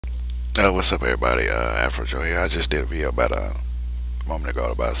What's up, everybody? Afro Joe here. I just did a video about a moment ago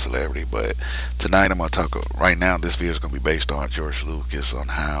about a celebrity, but tonight I'm gonna talk. Right now, this video is gonna be based on George Lucas on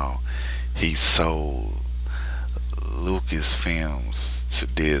how he sold Lucasfilms to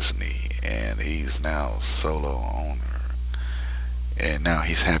Disney, and he's now solo owner. And now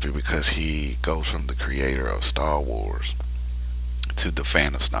he's happy because he goes from the creator of Star Wars to the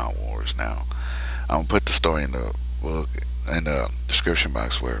fan of Star Wars. Now, I'm gonna put the story in the book in the description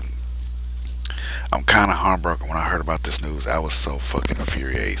box where I'm kind of heartbroken when I heard about this news. I was so fucking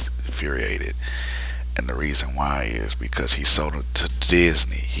infuriated. And the reason why is because he sold it to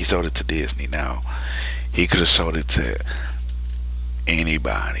Disney. He sold it to Disney. Now, he could have sold it to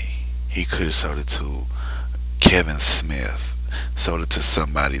anybody. He could have sold it to Kevin Smith. Sold it to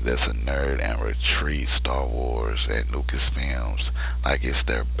somebody that's a nerd and would treat Star Wars and Lucasfilms like it's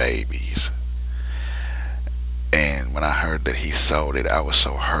their babies. And when I heard that he sold it, I was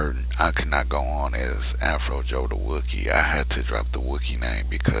so hurt. I could not go on as Afro Joe the Wookiee. I had to drop the Wookiee name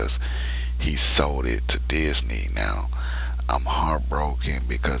because he sold it to Disney. Now, I'm heartbroken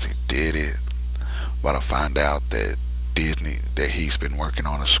because he did it, but I find out that that he's been working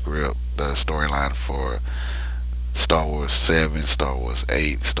on a script, the storyline for Star Wars 7, Star Wars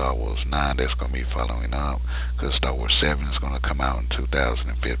 8, Star Wars 9 that's going to be following up because Star Wars 7 is going to come out in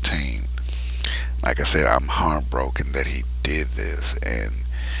 2015. Like I said, I'm heartbroken that he did this, and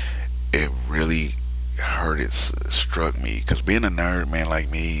it really struck me because being a nerd, man,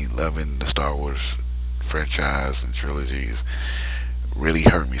 like me, loving the Star Wars franchise and trilogies, really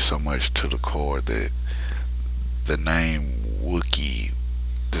hurt me so much to the core that the name Wookiee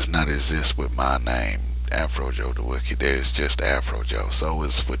does not exist with my name. Afro Joe the Wookiee. There's just Afro Joe. So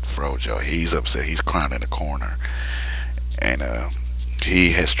is with Frojo. He's upset. He's crying in the corner, and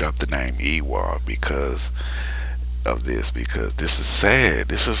he has dropped the name Ewok because of this. Because this is sad.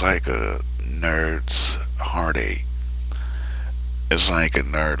 This is like a nerd's heartache. It's like a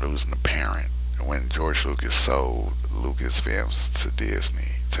nerd losing a parent when George Lucas sold Lucasfilms to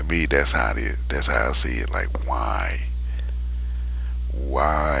Disney. To me, that's how it is. That's how I see it. Like, why?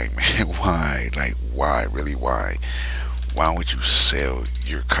 Why, man? Why? Like, why? Really, why? Why would you sell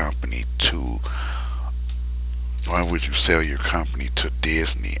your company to? Why would you sell your company to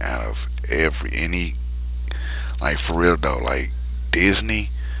Disney out of any, like, for real though? Like,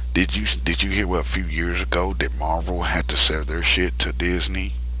 Disney. Did you hear what a few years ago that Marvel had to sell their shit to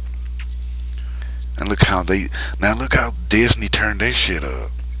Disney? And look how Disney turned their shit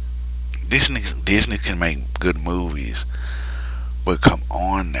up. Disney can make good movies, but come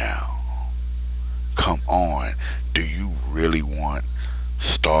on now, come on. Do you really want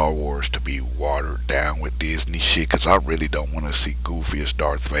Star Wars to be watered down with Disney shit? Cause I really don't want to see Goofy as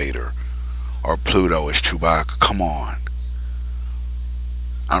Darth Vader or Pluto as Chewbacca. Come on.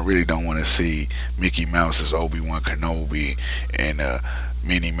 I really don't want to see Mickey Mouse as Obi-Wan Kenobi and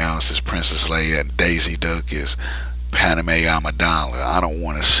Minnie Mouse as Princess Leia and Daisy Duck as Padme Amidala. I don't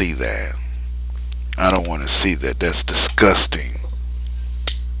want to see that. I don't want to see that. That's disgusting.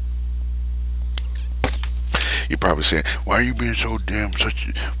 You're probably saying, "Why are you being so damn such?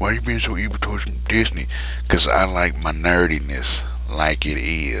 Why are you being so evil towards Disney?" Because I like my nerdiness like it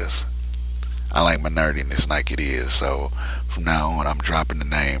is. I like my nerdiness like it is. So from now on, I'm dropping the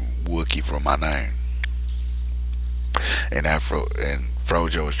name Wookiee from my name, and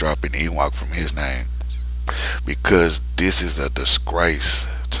Frojo is dropping Ewok from his name because this is a disgrace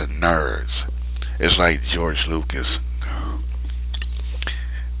to nerds. It's like George Lucas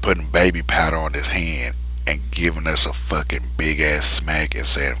putting baby powder on his hand and giving us a fucking big ass smack and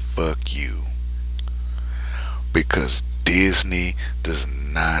saying fuck you because Disney does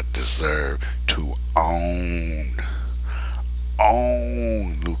not deserve to own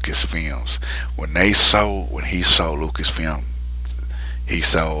Lucasfilms. When he sold Lucasfilm, he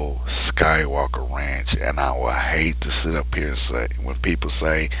sold Skywalker Ranch, and I would hate to sit up here and say when people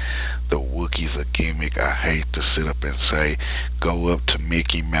say the Wookiee's a gimmick. I hate to sit up and say go up to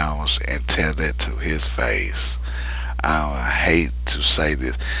Mickey Mouse and tell that to his face. I would hate to say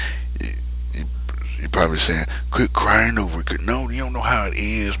this. You, you're probably saying, quit crying over it. No, you don't know how it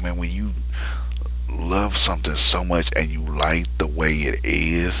is, man, when you love something so much and you like the way it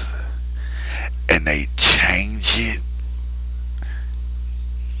is and they change it,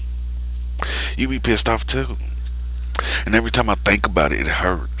 you be pissed off too. And every time I think about it, it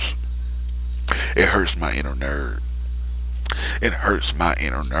hurts. It hurts my inner nerd. It hurts my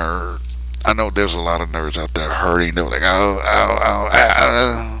inner nerd. I know there's a lot of nerds out there hurting. They're like,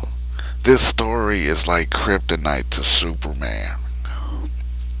 oh. This story is like kryptonite to Superman.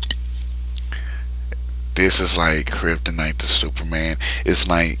 This is like kryptonite to Superman. It's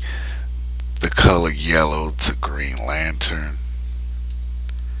like the color yellow to Green Lantern.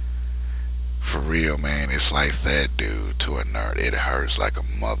 For real, man, it's like that, dude. To a nerd, it hurts like a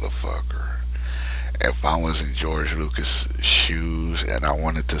motherfucker. If I was in George Lucas' shoes and I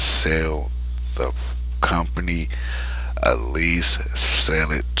wanted to sell the company, at least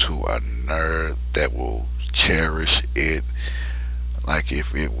sell it to a nerd that will cherish it like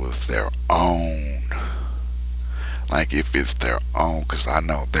if it was their own. Like if it's their own, because I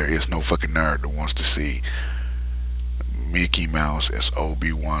know there is no fucking nerd that wants to see Mickey Mouse as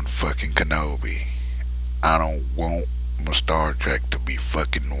Obi-Wan fucking Kenobi. I don't want my Star Trek to be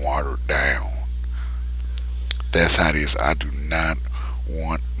fucking watered down. That's how it is. I do not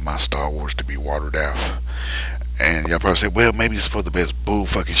want my Star Wars to be watered down. And y'all probably say, well, maybe it's for the best. Bull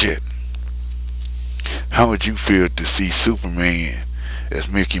fucking shit. How would you feel to see Superman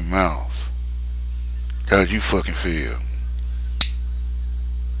as Mickey Mouse? How'd you fucking feel?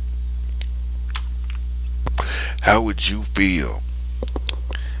 How would you feel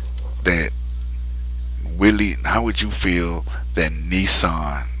that how would you feel that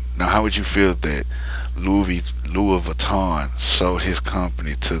Nissan, now how would you feel that Louis Vuitton sold his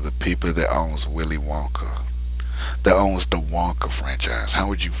company to the people that owns Willy Wonka, that owns the Wonka franchise? How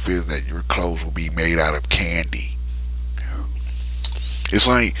would you feel that your clothes will be made out of candy? It's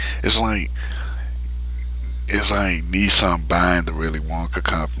like Nissan buying the Willy Wonka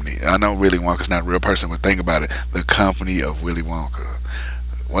company. I know Willy Wonka's not a real person, but think about it. The company of Willy Wonka.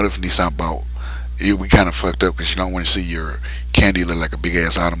 What if Nissan bought? It would be kind of fucked up because you don't want to see your candy look like a big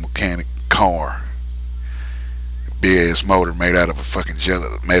ass automobile car, big ass motor made out of a fucking jelly,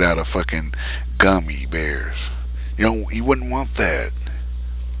 made out of fucking gummy bears. You wouldn't want that.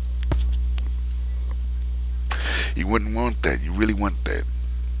 You wouldn't want that. You really want that.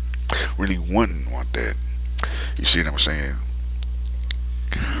 Really wouldn't want that. You see what I'm saying?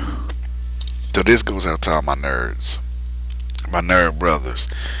 So this goes out to all my nerds, my nerd brothers.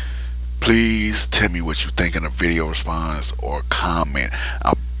 Please tell me what you think in a video response or comment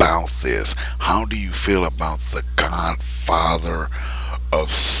about this. How do you feel about the Godfather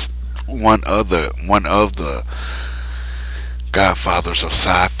of one of the Godfathers of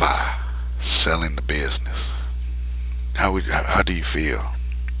sci-fi selling the business? How do you feel?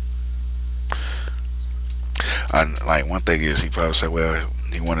 Like one thing is he probably said, well,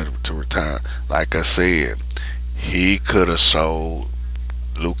 he wanted to retire. Like I said, he could have sold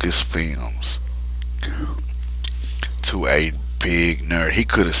LucasFilms to a big nerd. He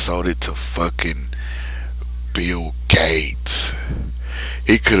could have sold it to fucking Bill Gates.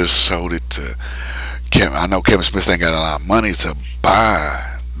 He could have sold it to Kevin. I know Kevin Smith ain't got a lot of money to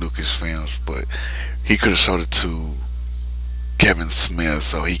buy LucasFilms, but he could have sold it to Kevin Smith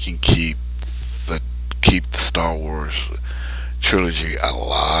so he can keep the Star Wars trilogy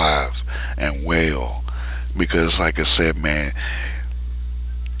alive and well. Because like I said, man,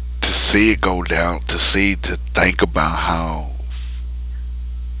 to see it go down, to think about how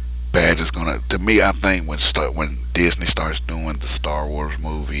bad it's gonna, to me, I think when Disney starts doing the Star Wars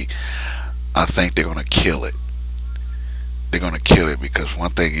movie, I think they're gonna kill it. They're gonna kill it because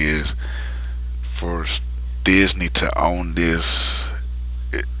one thing is, for Disney to own this,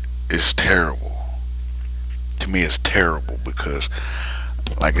 it's terrible. To me, it's terrible because,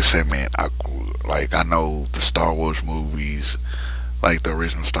 like I said, man, I know the Star Wars movies, like the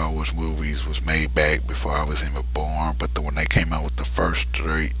original Star Wars movies, was made back before I was even born. But when they came out with the first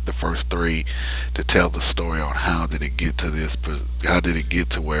three, to tell the story on how did it get to this, how did it get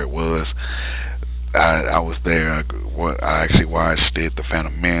to where it was, I was there. I actually watched it. The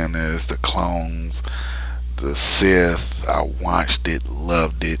Phantom Menace, the Clones, the Sith. I watched it,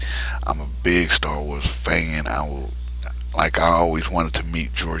 loved it. I'm a big Star Wars fan. I always wanted to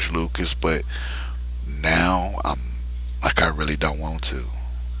meet George Lucas, but now I really don't want to.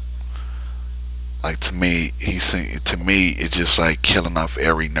 Like to me, it's just like killing off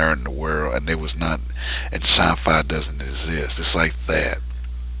every nerd in the world, and and sci-fi doesn't exist. It's like that.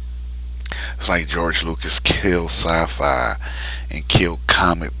 It's like George Lucas killed sci-fi and killed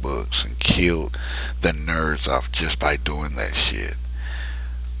comic books and killed the nerds off just by doing that shit.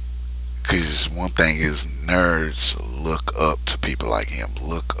 Because one thing is, nerds look up to people like him,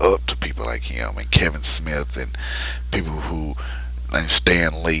 and Kevin Smith, and and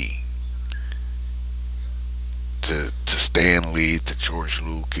Stan Lee. To Stan Lee, to George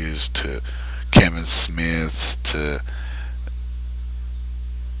Lucas, to Kevin Smith, to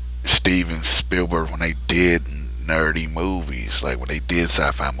Steven Spielberg, when they did nerdy movies, like when they did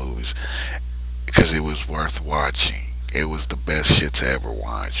sci-fi movies, because it was worth watching. It was the best shit to ever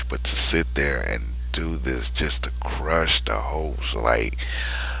watch. But to sit there and do this just to crush the hopes, like,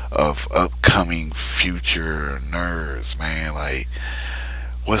 of upcoming future nerds, man. Like,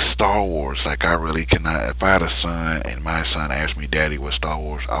 what's Star Wars? Like, I really cannot. If I had a son and my son asked me, Daddy, what's Star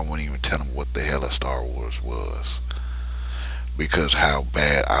Wars? I wouldn't even tell him what the hell a Star Wars was, because how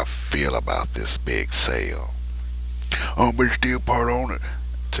bad I feel about this big sale. Oh, but it's still part owner.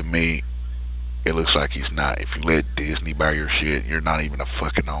 To me, it looks like he's not. If you let Disney buy your shit, you're not even a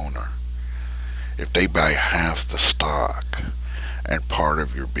fucking owner. If they buy half the stock and part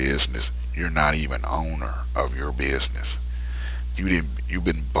of your business, you're not even owner of your business. You've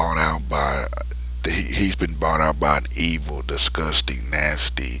been bought out by. He's been bought out by an evil, disgusting,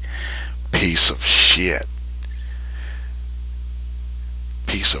 nasty piece of shit.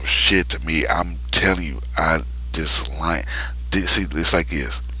 Piece of shit to me. I'm telling you, I just like. See, it's like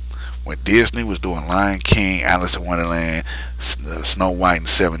this. When Disney was doing Lion King, Alice in Wonderland, Snow White and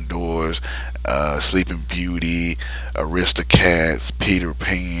Seven Doors, Sleeping Beauty, Aristocats, Peter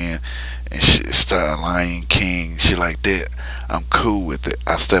Pan, and shit, Lion King, shit like that, I'm cool with it.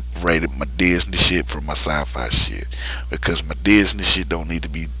 I separated my Disney shit from my sci-fi shit, because my Disney shit don't need to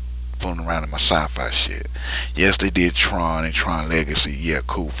be fooling around in my sci-fi shit. Yes, they did Tron and Tron Legacy. Yeah,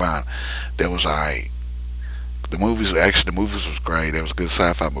 cool, fine. That was alright. The movies was great. It was good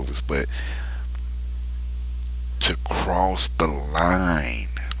sci-fi movies, but to cross the line,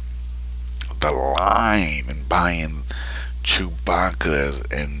 and buying Chewbacca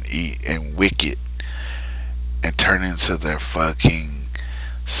and Wicked and turn into their fucking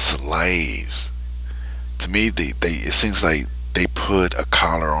slaves. To me, they it seems like they put a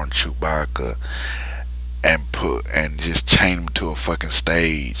collar on Chewbacca and just chain him to a fucking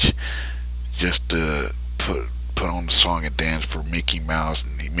stage just to put on the song and dance for Mickey Mouse,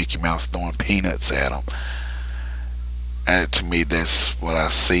 and Mickey Mouse throwing peanuts at him. And to me, that's what I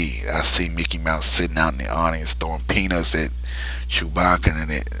see. I see Mickey Mouse sitting out in the audience throwing peanuts at Chewbacca,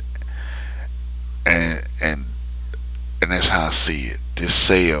 and and and that's how I see it. This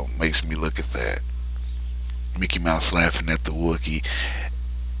sale makes me look at that. Mickey Mouse laughing at the Wookiee,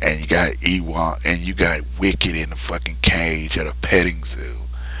 and you got Ewok, and you got Wicked in the fucking cage at a petting zoo.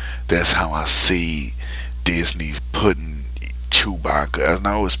 That's how I see Disney's putting Chewbacca. I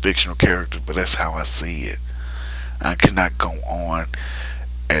know it's fictional characters, but that's how I see it. I cannot go on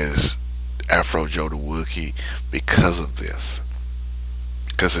as Afro Joe the Wookiee because of this.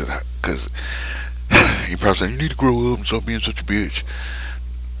 Because he probably said, you need to grow up and stop being such a bitch.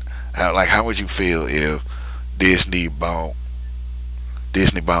 Like, how would you feel if Disney bought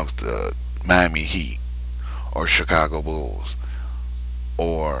the Miami Heat or Chicago Bulls,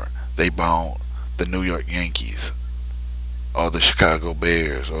 or they bought the New York Yankees or the Chicago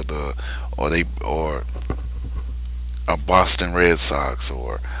Bears, or a Boston Red Sox,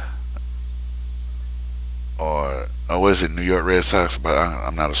 or was it New York Red Sox? But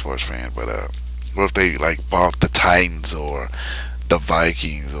I'm not a sports fan. But what if they like bought the Titans or the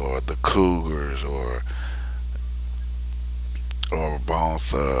Vikings or the Cougars, or bought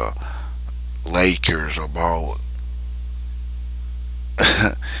the Lakers, or bought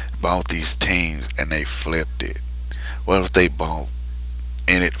bought these teams and they flipped it? What if they bought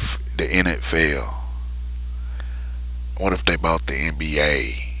the NFL? What if they bought the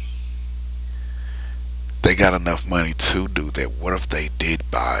NBA? They got enough money to do that. What if they did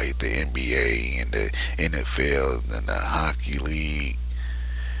buy the NBA and the NFL and the hockey league?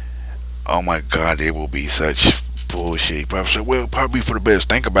 Oh my God, it will be such bullshit. You probably say, well, probably for the best.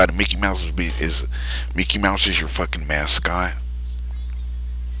 Think about it. Mickey Mouse is your fucking mascot.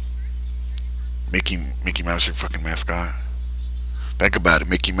 Mickey Mouse your fucking mascot. Think about it.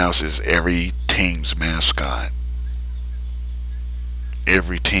 Mickey Mouse is every team's mascot.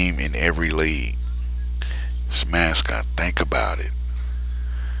 Every team in every league. It's mascot. Think about it.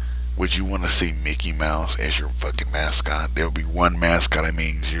 Would you want to see Mickey Mouse as your fucking mascot? There'll be one mascot. That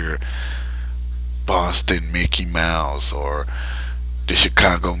means you're Boston Mickey Mouse, or the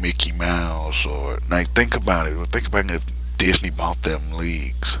Chicago Mickey Mouse, or like, think about it. Think about it if Disney bought them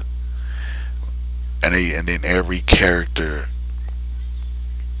leagues, and then every character,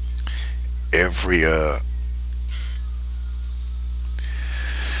 every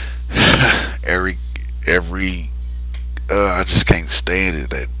every I just can't stand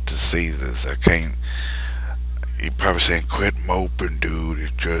it to see this. I can't. You probably saying, quit moping, dude.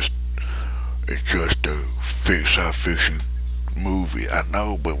 It's just a sci fiction movie. I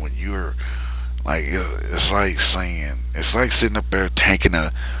know, but when you're like, it's like sitting up there taking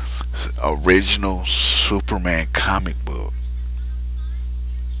a original Superman comic book,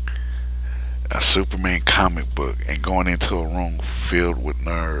 and going into a room filled with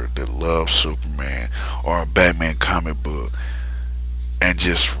nerds that love Superman, or a Batman comic book, and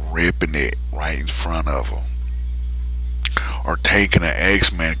just ripping it right in front of them, or taking an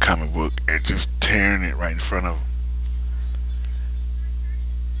X-Men comic book and just tearing it right in front of them.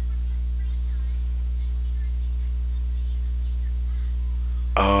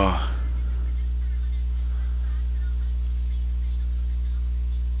 Uh,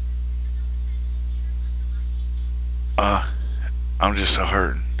 uh, I'm just so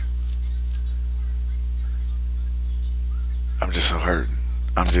hurting. I'm just so hurting.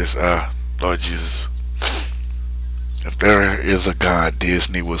 I'm just, Lord Jesus, if there is a God,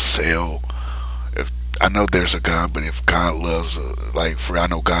 Disney will sell. If I know there's a God, but if God loves, like, for I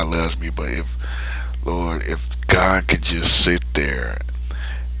know God loves me, but if Lord, if God can just sit there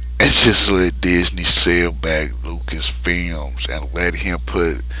and just let Disney sell back Lucasfilms and let him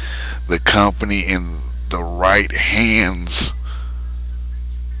put the company in the right hands,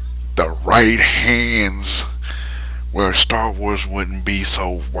 the right hands, where Star Wars wouldn't be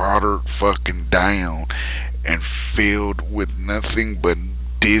so watered fucking down and filled with nothing but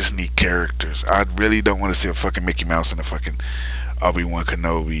Disney characters. I really don't want to see a fucking Mickey Mouse in a fucking Obi-Wan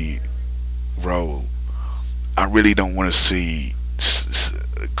Kenobi role. I really don't want to see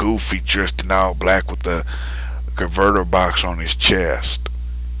Goofy dressed in all black with the converter box on his chest.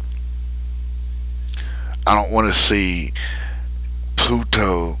 I don't want to see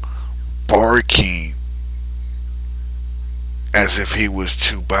Pluto barking as if he was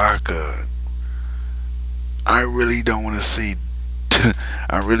Chewbacca. I really don't want to see.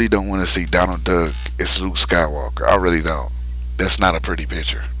 I really don't want to see Donald Duck as Luke Skywalker. I really don't. That's not a pretty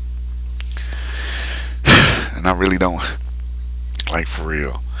picture, and I really don't, like, for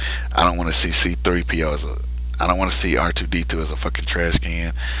real. I don't want to see C-3PO as a. I don't want to see R2-D2 as a fucking trash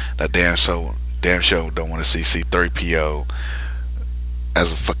can. That damn show don't want to see C-3PO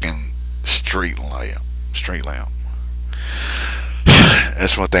as a fucking street lamp. Street lamp.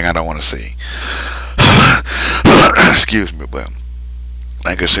 That's one thing I don't want to see. Excuse me, but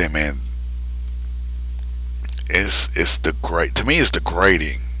like I said, man, it's the great. To me, it's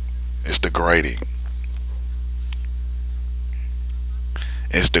degrading. It's degrading.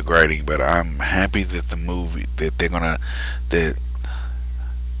 It's degrading. But I'm happy that the movie that they're gonna that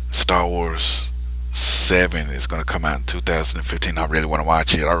Star Wars 7 is gonna come out in 2015. I really want to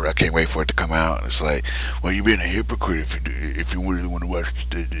watch it. I can't wait for it to come out. It's like, well, you've been a hypocrite if you really want to watch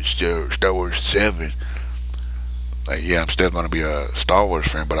Star Wars 7. Like, yeah, I'm still gonna be a Star Wars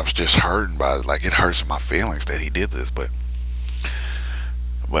fan, but I'm just hurting by it. Like, it hurts my feelings that he did this. But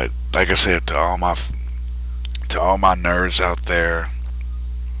like I said, to all my nerds out there,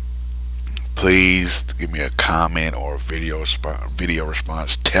 please give me a comment or a video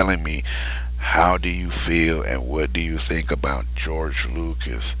response telling me how do you feel and what do you think about George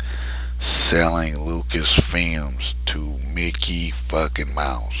Lucas selling Lucasfilms to Mickey fucking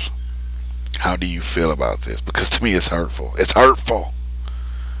Mouse. How do you feel about this? Because to me, it's hurtful. It's hurtful.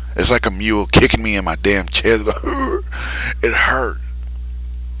 It's like a mule kicking me in my damn chest. It hurt.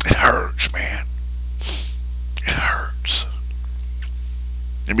 It hurts, man. It hurts.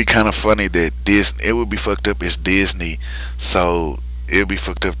 It'd be kind of funny that Disney. It would be fucked up as Disney. So it'd be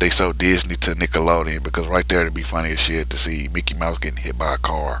fucked up if they sold Disney to Nickelodeon, because right there it'd be funny as shit to see Mickey Mouse getting hit by a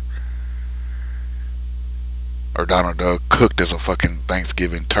car, or Donald Duck cooked as a fucking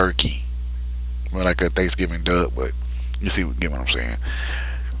Thanksgiving turkey. Well, like a Thanksgiving duck, but you see, get what I'm saying.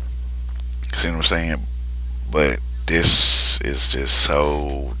 See what I'm saying? But this is just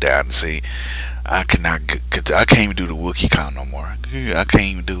so down to see. I cannot. I can't even do the Wookiee count no more. I can't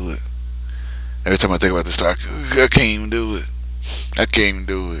even do it. Every time I think about this story, I can't even do it. I can't even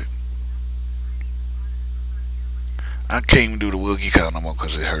do it. I can't even do the Wookiee count no more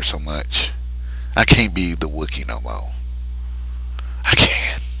because it hurts so much. I can't be the Wookiee no more. I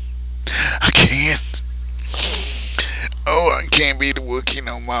can't. I can't. Oh, I can't be the Wookiee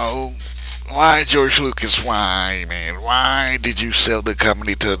no more. Why, George Lucas? Why, man? Why did you sell the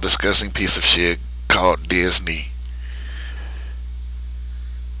company to a disgusting piece of shit called Disney?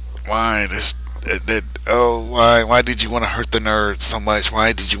 Why why did you want to hurt the nerds so much?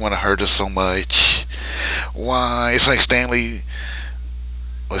 Why did you want to hurt us so much? Why? It's like Stanley.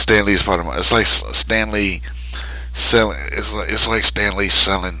 Well, Stanley is part of my. It's like Stanley selling. It's like Stanley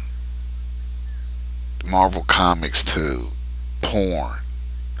selling Marvel comics to porn.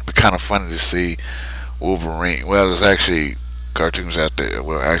 It'd be kind of funny to see Wolverine. Well, there's actually cartoons out there.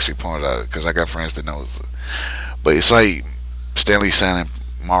 Well, actually, porn out because I got friends that know. But it's like Stanley selling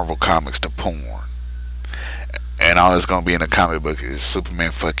Marvel comics to porn, and all that's gonna be in a comic book is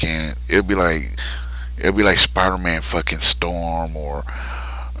Superman fucking. It'll be like Spider-Man fucking Storm, or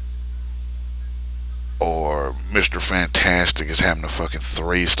or Mr. Fantastic is having a fucking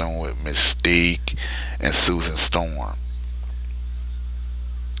threesome with Mystique and Susan Storm.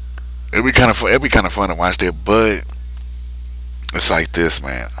 It'd be kind of fun to watch that, but it's like this,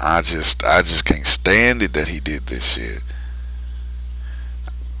 man. I just can't stand it that he did this shit.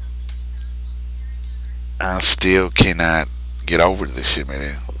 I still cannot get over this shit,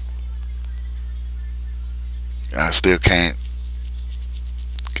 man. I still can't.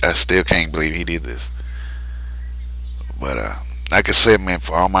 I still can't believe he did this. But like I said, man,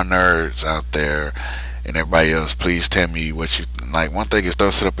 for all my nerds out there and everybody else, please tell me what you like. One thing is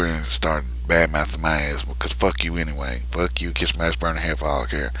don't sit up here and start bad mouthing my ass because fuck you anyway. Fuck you, kiss my ass, burn a half. I don't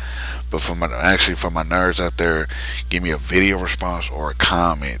care. But for my nerds out there, give me a video response or a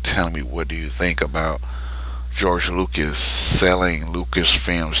comment telling me what do you think about George Lucas selling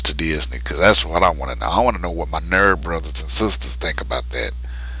Lucasfilms to Disney, because that's what I want to know. I want to know what my nerd brothers and sisters think about that.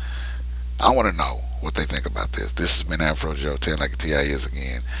 I want to know what they think about this. This has been Afro Joe, 10 like a TI is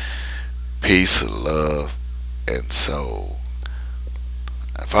again. Peace, love, and soul.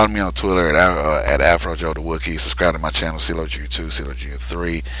 Follow me on Twitter at AfroJoe the Wookiee. Subscribe to my channel, CeeLo Jr. 2, CeeLo Jr.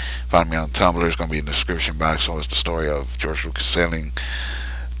 3. Follow me on Tumblr. It's going to be in the description box. So it's the story of George Lucas selling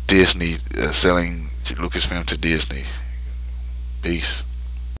Lucasfilm to Disney. Peace.